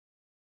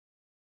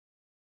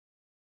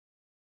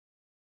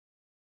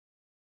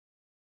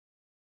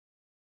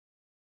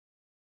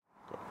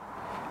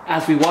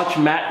As we watch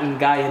Matt and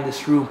Guy in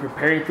this room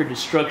preparing for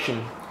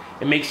destruction,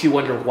 it makes you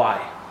wonder why.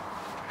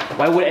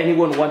 Why would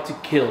anyone want to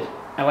kill?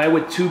 And why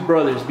would two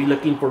brothers be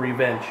looking for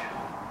revenge?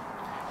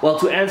 Well,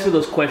 to answer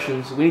those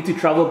questions, we need to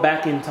travel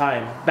back in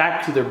time,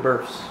 back to their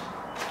births.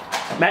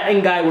 Matt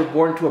and Guy were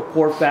born to a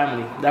poor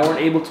family that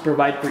weren't able to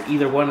provide for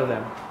either one of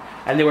them,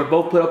 and they were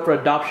both put up for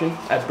adoption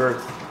at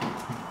birth.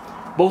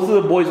 Both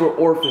of the boys were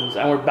orphans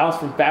and were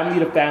bounced from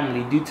family to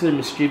family due to their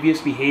mischievous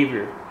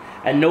behavior,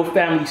 and no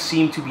family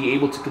seemed to be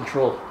able to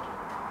control.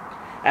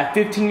 At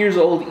 15 years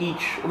old,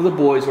 each of the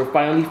boys were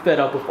finally fed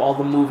up with all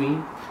the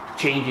moving,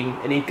 changing,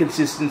 and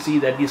inconsistency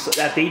that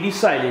they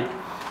decided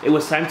it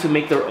was time to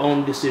make their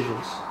own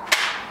decisions.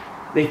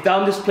 They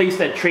found this place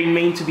that trained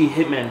men to be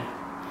hitmen,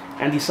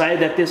 and decided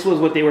that this was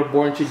what they were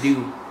born to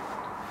do.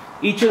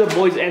 Each of the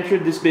boys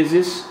entered this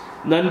business,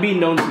 none being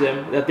known to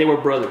them that they were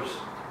brothers.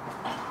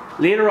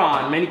 Later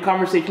on, many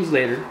conversations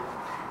later,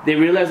 they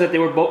realized that they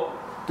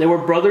were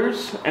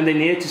brothers and they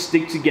needed to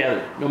stick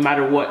together no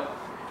matter what,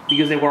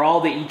 because they were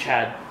all they each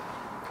had.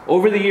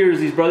 Over the years,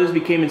 these brothers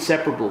became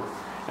inseparable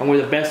and were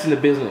the best in the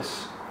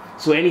business,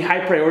 so any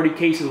high priority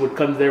cases would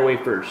come their way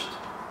first.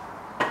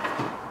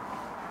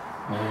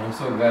 Man, I'm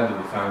so glad that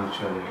we found each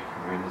other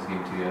and we're in this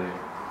game together.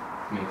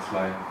 It makes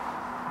life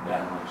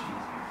that much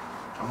easier.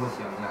 I'm with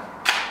you on that.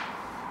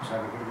 So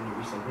have you heard of any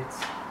recent hits?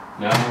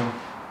 No,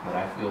 but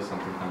I feel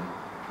something coming.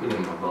 Feel it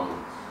in my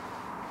bones.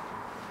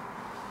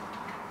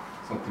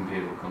 Something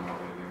big will come our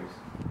way very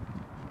soon.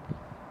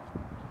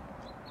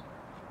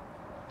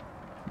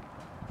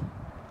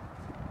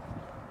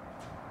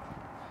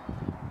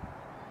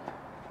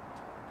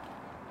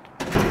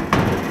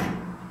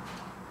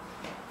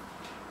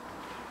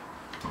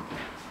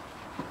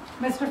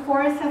 Mr.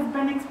 Forrest has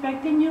been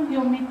expecting you.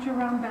 He'll meet you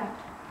around back.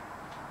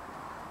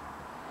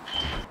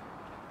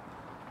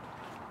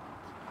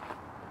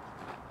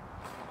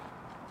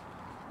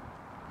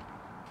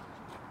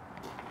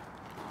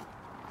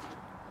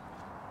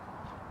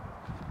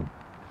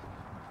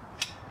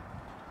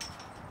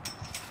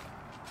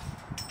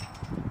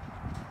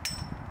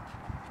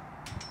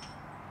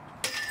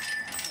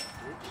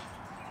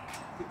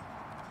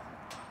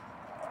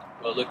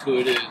 Well, look who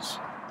it is,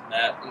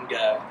 Matt and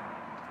Guy.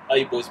 How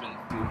you boys been?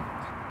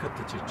 Cut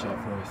the chit chat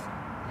first.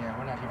 Yeah,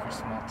 we're not here for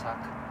small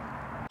talk.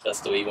 That's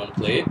the way you want to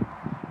play it?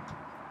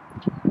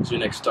 Who's your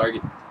next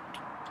target?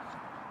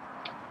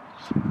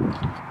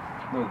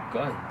 No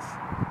guns.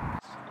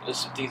 There's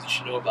some things you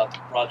should know about the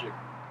project.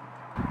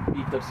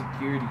 Beefed up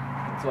security.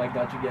 That's why I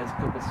got you guys a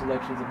couple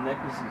selections of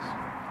necklaces.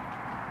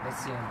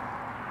 Let's see 'em.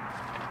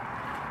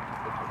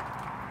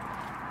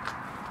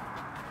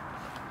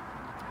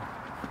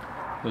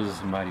 Those are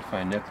some mighty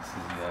fine necklaces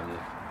you have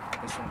there.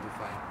 This one will be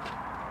fine.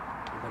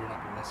 You better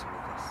not be messing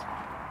with us.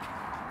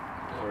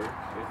 Or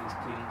everything's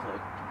clean and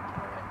clean.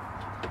 Alright.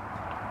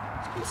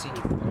 It's good seeing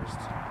you first.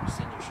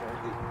 Seeing you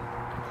shortly.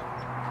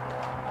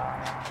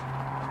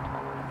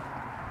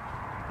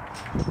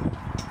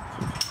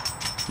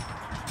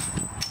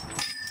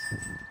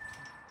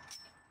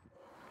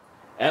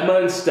 Emma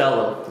and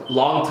Stella,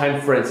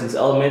 longtime friends since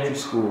elementary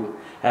school,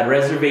 had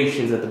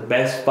reservations at the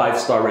best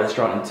five-star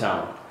restaurant in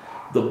town,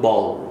 the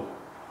Ballroom.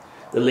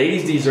 The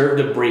ladies deserved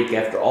a break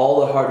after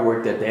all the hard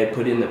work that they had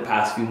put in the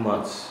past few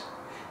months.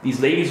 These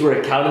ladies were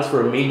accountants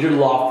for a major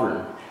law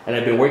firm and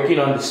had been working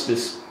on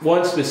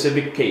one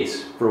specific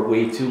case for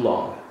way too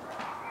long.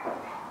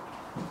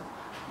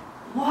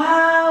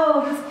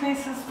 Wow, this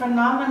place is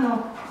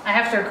phenomenal. I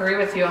have to agree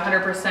with you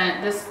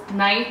 100%. This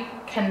night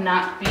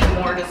cannot be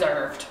more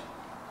deserved.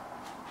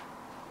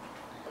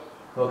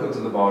 Welcome to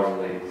the ballroom,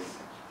 ladies.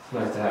 It's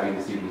nice to have you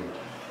this evening.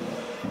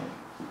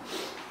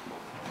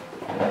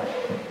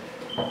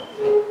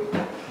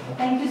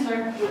 Thank you,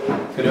 sir.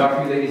 Could I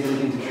offer you ladies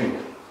anything to drink?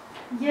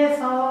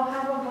 Yes, I'll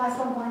have a glass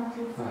of wine,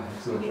 please. Ah,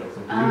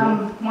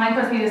 excellent. Wine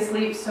puts me to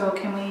sleep, so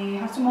can we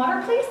have some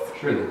water, please?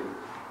 Surely.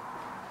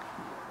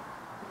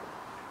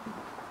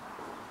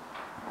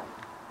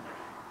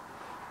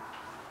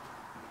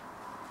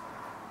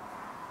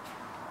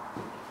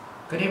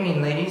 Good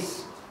evening,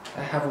 ladies.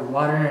 I have a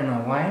water and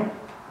a wine.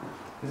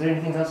 Is there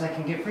anything else I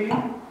can get for you?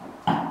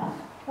 Oh,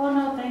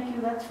 no, thank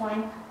you. That's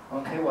fine.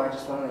 Okay, well, I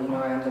just want to let you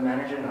know I am the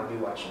manager and I'll be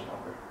watching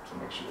over to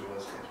make sure it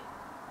goes good.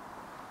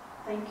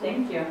 Thank you.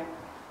 Thank you.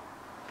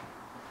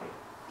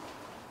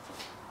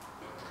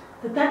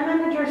 Did that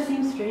manager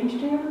seem strange to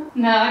you?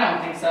 No, I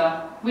don't think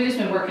so. We've just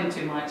been working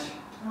too much.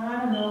 I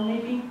don't know.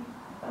 Maybe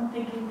I'm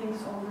thinking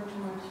things over too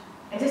much.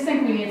 I just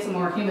think we need some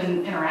more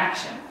human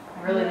interaction.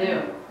 I really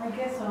do. I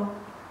guess so.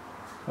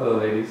 Hello,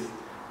 ladies.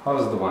 How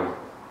was the wine?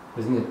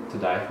 Isn't it to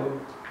die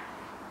for?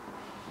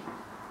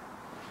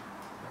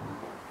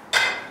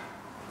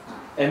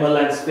 Emma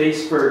lands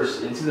face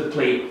first into the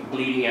plate,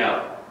 bleeding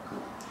out.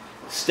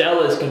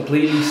 Stella is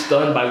completely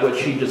stunned by what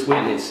she just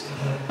witnessed.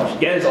 She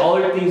gathers all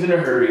her things in a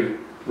hurry,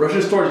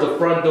 rushes towards the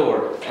front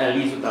door, and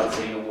leaves without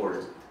saying a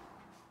word.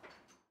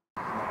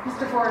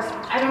 Mr. Forrest,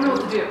 I don't know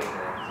what to do.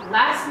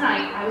 Last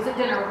night, I was at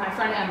dinner with my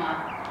friend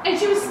Emma, and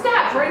she was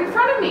stabbed right in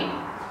front of me.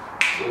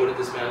 So what did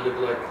this man look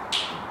like?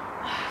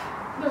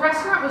 The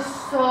restaurant was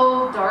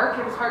so dark,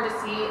 it was hard to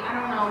see. I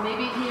don't know,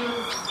 maybe he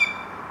was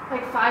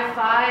like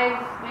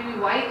 5'5", maybe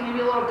white, maybe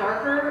a little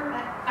darker.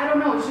 I don't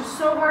know, it was just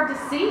so hard to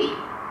see.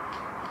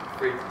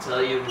 Afraid to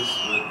tell you this,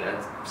 but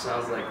that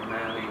sounds like a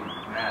man named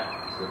Matt.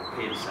 He's a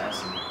paid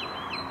assassin.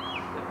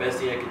 The best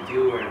thing I could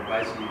do or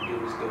advise you to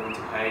do is go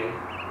into hiding.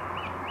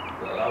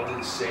 But I'll do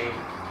the same.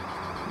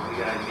 We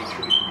gotta make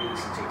sure we can do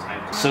this until time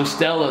comes. So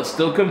Stella,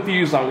 still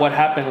confused on what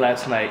happened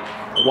last night,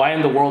 why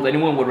in the world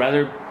anyone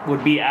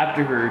would be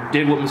after her,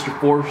 did what Mr.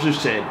 Forrester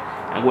said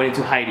and went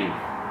into hiding.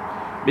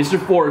 Mr.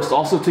 Forrest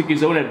also took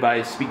his own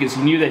advice because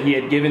he knew that he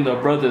had given the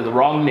brother the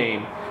wrong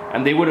name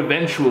and they would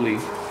eventually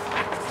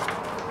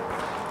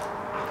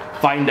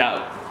find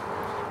out.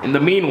 In the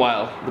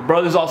meanwhile, the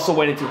brothers also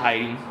went into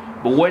hiding,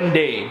 but one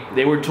day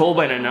they were told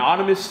by an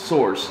anonymous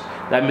source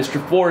that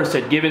Mr. Forrest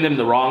had given them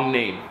the wrong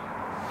name.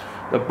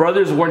 The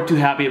brothers weren't too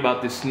happy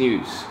about this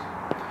news,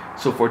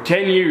 so for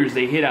 10 years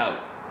they hid out,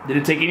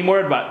 didn't take any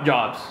more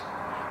jobs,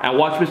 and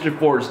watched Mr.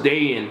 Forrest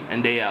day in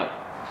and day out.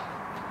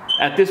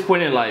 At this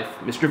point in life,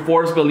 Mr.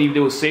 Forrest believed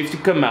it was safe to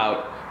come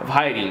out of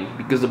hiding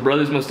because the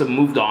brothers must have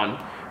moved on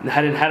and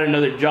hadn't had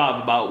another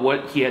job about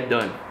what he had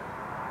done.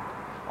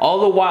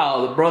 All the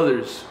while, the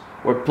brothers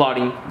were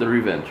plotting the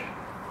revenge.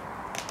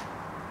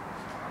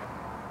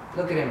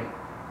 Look at him.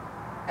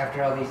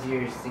 After all these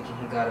years, thinking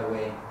he got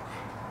away.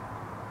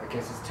 I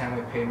guess it's time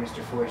we pay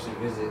Mr. Forrest a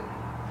visit.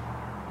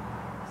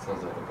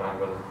 Sounds like a plan,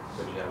 brother.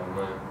 What do you have in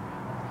mind?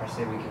 I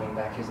say we give him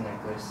back his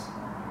necklace.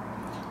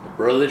 The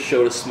brothers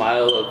showed a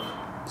smile of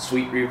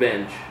sweet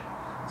revenge,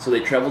 so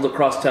they traveled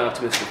across town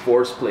to Mr.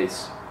 Forrest's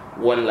place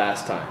one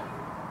last time.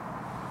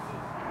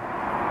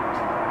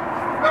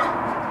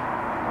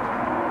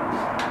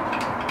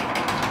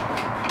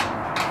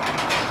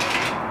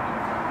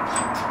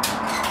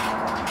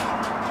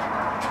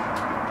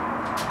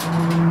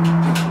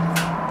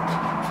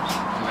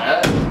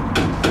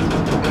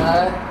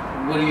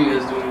 What are you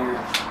guys doing here?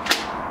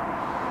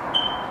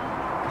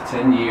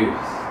 10 years.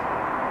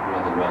 We're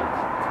on the run.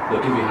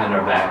 Looking behind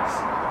our backs.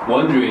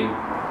 Wondering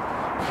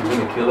if you're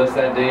gonna kill us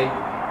that day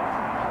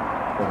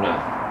or not.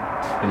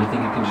 And you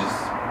think you can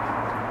just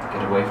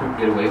get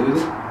away with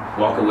it?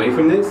 Walk away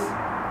from this?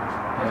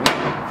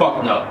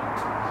 Fuck no.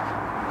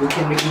 We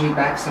can give me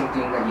back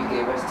something that you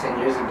gave us 10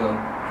 years ago.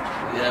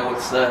 Yeah,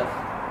 what's that?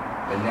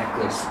 The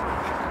necklace.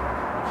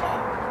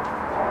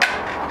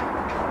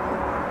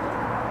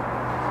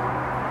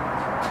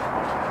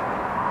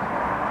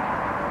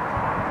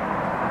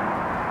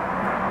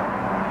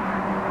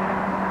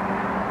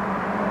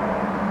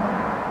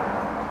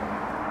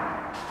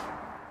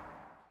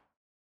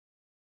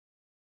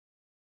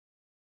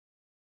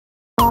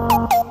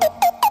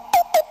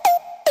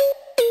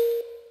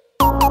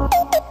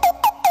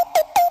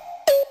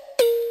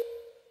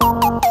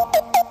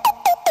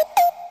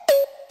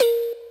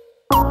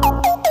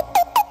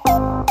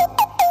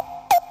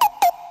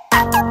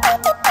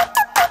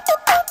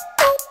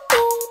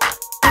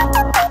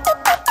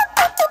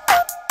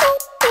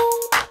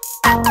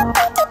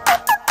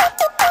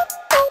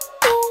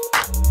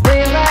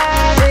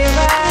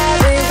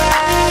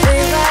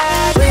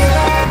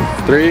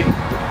 Three,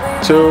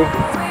 two,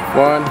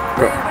 one,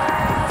 go.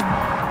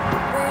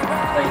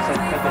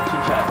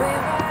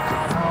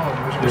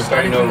 We're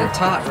starting over. from the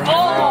top, right?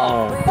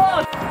 Oh,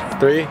 fuck!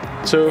 3,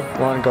 2,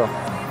 1, go.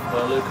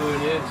 Well, look who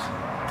it is.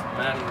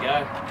 Man and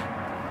guy.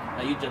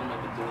 How you gentlemen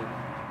been doing?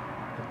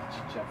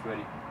 Chit chat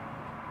ready.